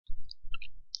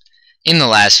In the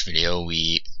last video,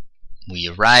 we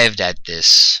arrived at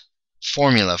this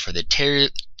formula for the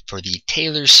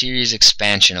Taylor series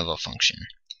expansion of a function.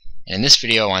 And in this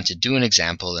video, I want to do an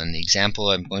example, and the example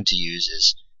I'm going to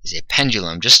use is a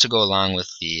pendulum, just to go along with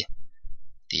the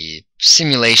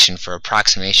simulation for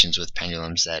approximations with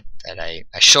pendulums that I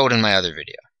showed in my other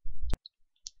video.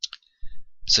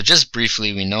 So just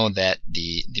briefly, we know that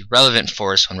the relevant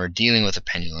force when we're dealing with a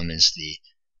pendulum is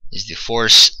the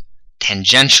force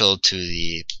tangential to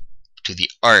the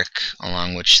arc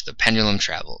along which the pendulum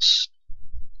travels.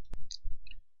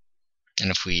 And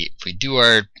if we do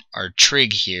our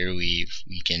trig here, we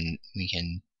can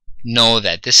know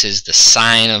that this is the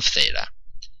sine of theta.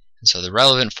 And so the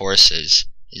relevant force is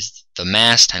the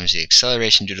mass times the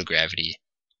acceleration due to gravity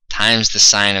times the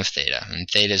sine of theta, and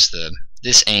theta is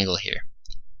this angle here.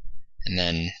 And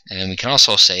then we can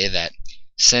also say that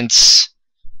since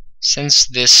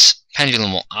this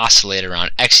pendulum will oscillate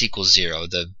around x equals 0,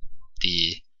 the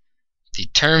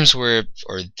terms or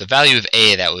the value of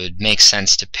a that would make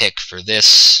sense to pick for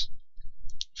this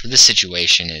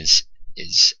situation is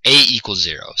a equals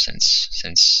 0,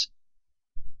 since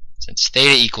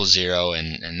theta equals 0,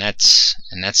 and that's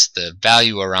the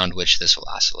value around which this will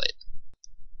oscillate.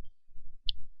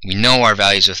 We know our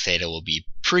values of theta will be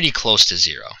pretty close to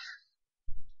 0.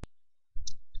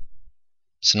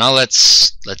 So now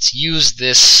let's use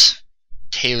this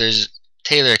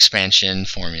Taylor expansion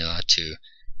formula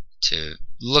to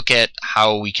look at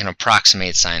how we can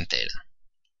approximate sine theta.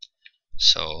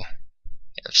 So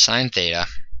we have sine theta,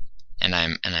 and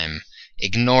I'm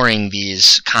ignoring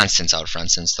these constants out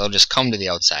front since they'll just come to the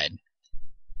outside.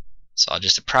 So I'll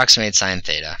just approximate sine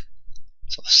theta.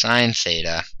 So sine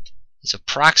theta is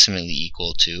approximately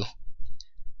equal to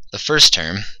the first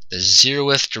term, the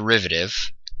 0th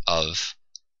derivative of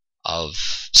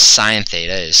sine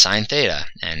theta is sine theta,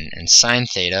 and sine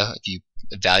theta, if you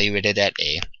evaluate it at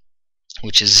a,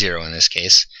 which is 0 in this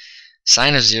case,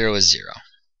 sine of 0 is 0.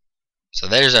 So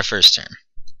there's our first term.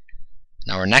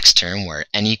 Now our next term, where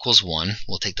n equals 1,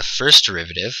 we'll take the first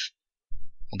derivative,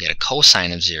 we'll get a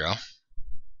cosine of 0,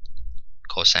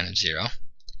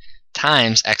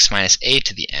 times x minus a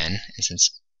to the n, and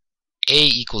since a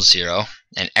equals 0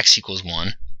 and x equals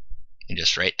 1, we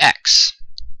just write x.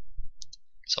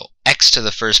 So x to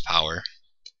the first power,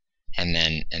 and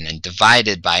then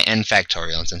divided by n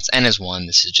factorial. And since n is 1,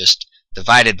 this is just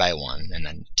divided by 1. And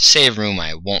then to save room,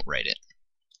 I won't write it.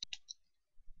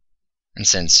 And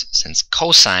since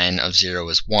cosine of 0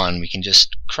 is 1, we can just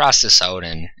cross this out,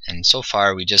 and so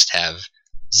far we just have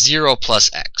 0 plus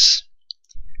x.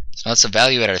 So let's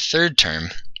evaluate our third term.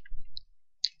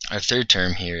 Our third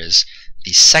term here is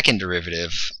the second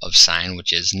derivative of sine,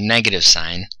 which is negative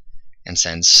sine. And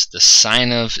since the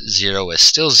sine of 0 is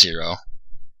still 0,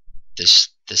 this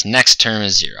next term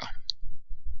is 0.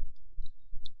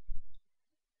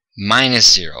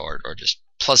 Minus 0, or just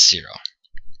plus 0.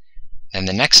 And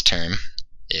the next term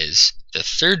is the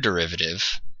third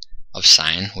derivative of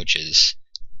sine, which is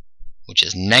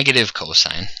negative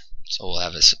cosine. So we'll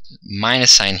have a minus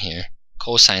sign here,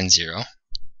 cosine 0,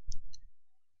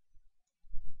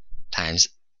 times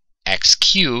x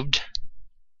cubed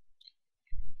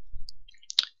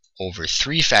over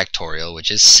 3 factorial,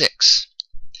 which is 6.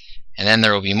 And then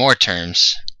there will be more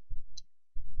terms.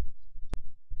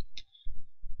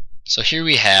 So here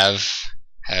we have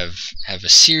a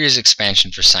series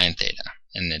expansion for sine theta,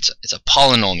 and it's a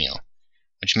polynomial,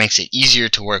 which makes it easier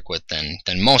to work with than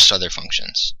most other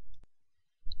functions.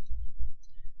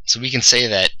 So we can say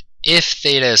that if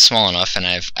theta is small enough, and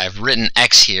I've written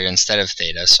x here instead of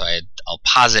theta, so I'll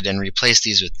pause it and replace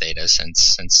these with theta,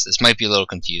 since this might be a little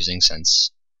confusing,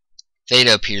 since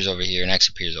theta appears over here and x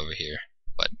appears over here,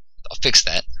 but I'll fix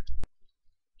that.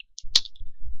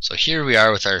 So here we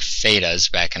are with our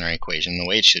thetas back in our equation, the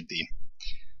way it should be.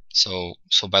 So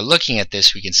by looking at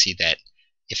this, we can see that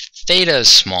if theta is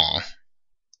small,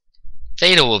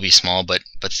 theta will be small, but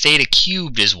theta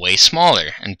cubed is way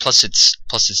smaller, and plus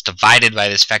it's divided by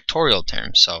this factorial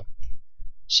term. So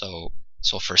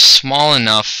for small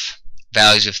enough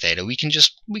values of theta, we can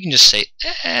just say,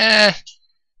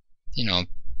 you know,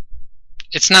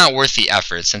 it's not worth the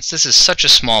effort, since this is such a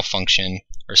small function,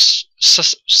 or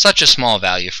such a small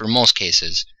value. For most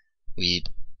cases, we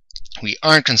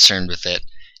aren't concerned with it,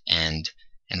 and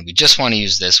we just want to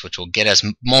use this, which will get us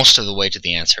most of the way to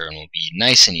the answer and will be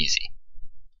nice and easy.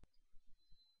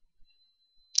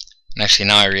 And actually,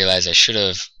 now I realize I should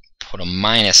have put a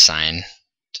minus sign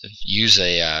to use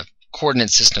a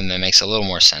coordinate system that makes a little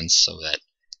more sense, so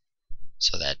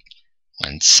that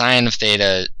when sine of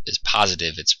theta is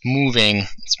positive, it's moving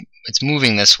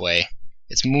this way.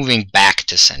 It's moving back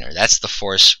to center. That's the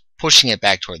force pushing it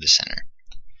back toward the center.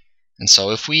 And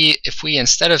so if we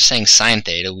instead of saying sine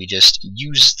theta, we just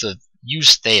use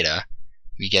theta,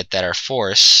 we get that our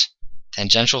force,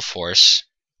 tangential force,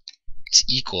 is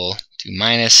equal to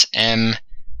minus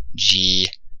mg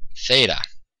theta.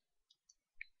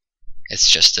 It's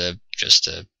just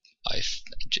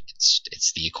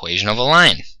it's the equation of a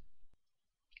line.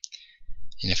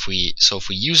 And if we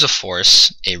use a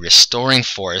force, a restoring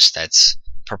force that's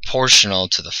proportional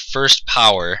to the first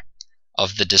power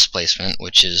of the displacement,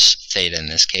 which is theta in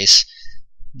this case,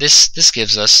 this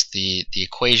gives us the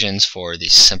equations for the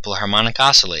simple harmonic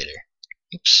oscillator.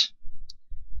 Oops,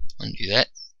 undo that.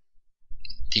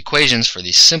 The equations for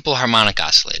the simple harmonic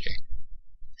oscillator.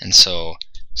 And so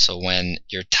when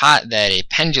you're taught that a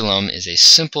pendulum is a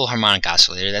simple harmonic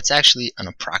oscillator, that's actually an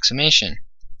approximation.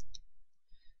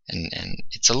 And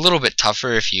it's a little bit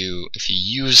tougher if you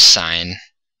use sine.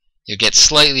 You'll get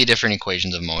slightly different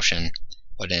equations of motion,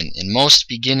 but in most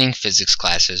beginning physics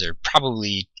classes, or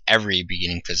probably every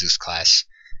beginning physics class,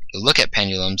 you'll look at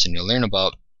pendulums and you'll learn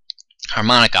about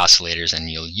harmonic oscillators, and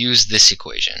you'll use this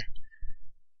equation.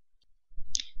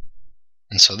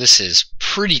 And so this is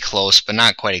pretty close, but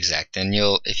not quite exact. And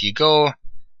if you go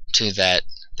to that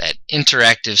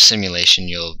interactive simulation,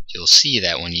 you'll see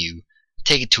that when you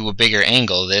take it to a bigger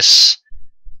angle, this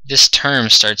term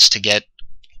starts to get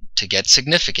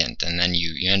significant, and then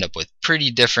you end up with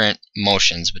pretty different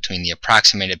motions between the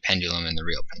approximated pendulum and the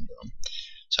real pendulum.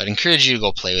 So I'd encourage you to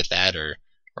go play with that, or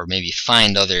maybe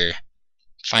find other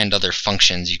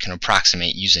functions you can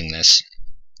approximate using this.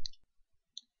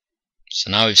 So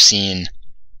now we've seen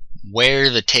where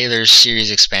the Taylor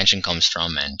series expansion comes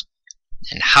from and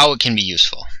how it can be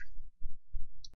useful.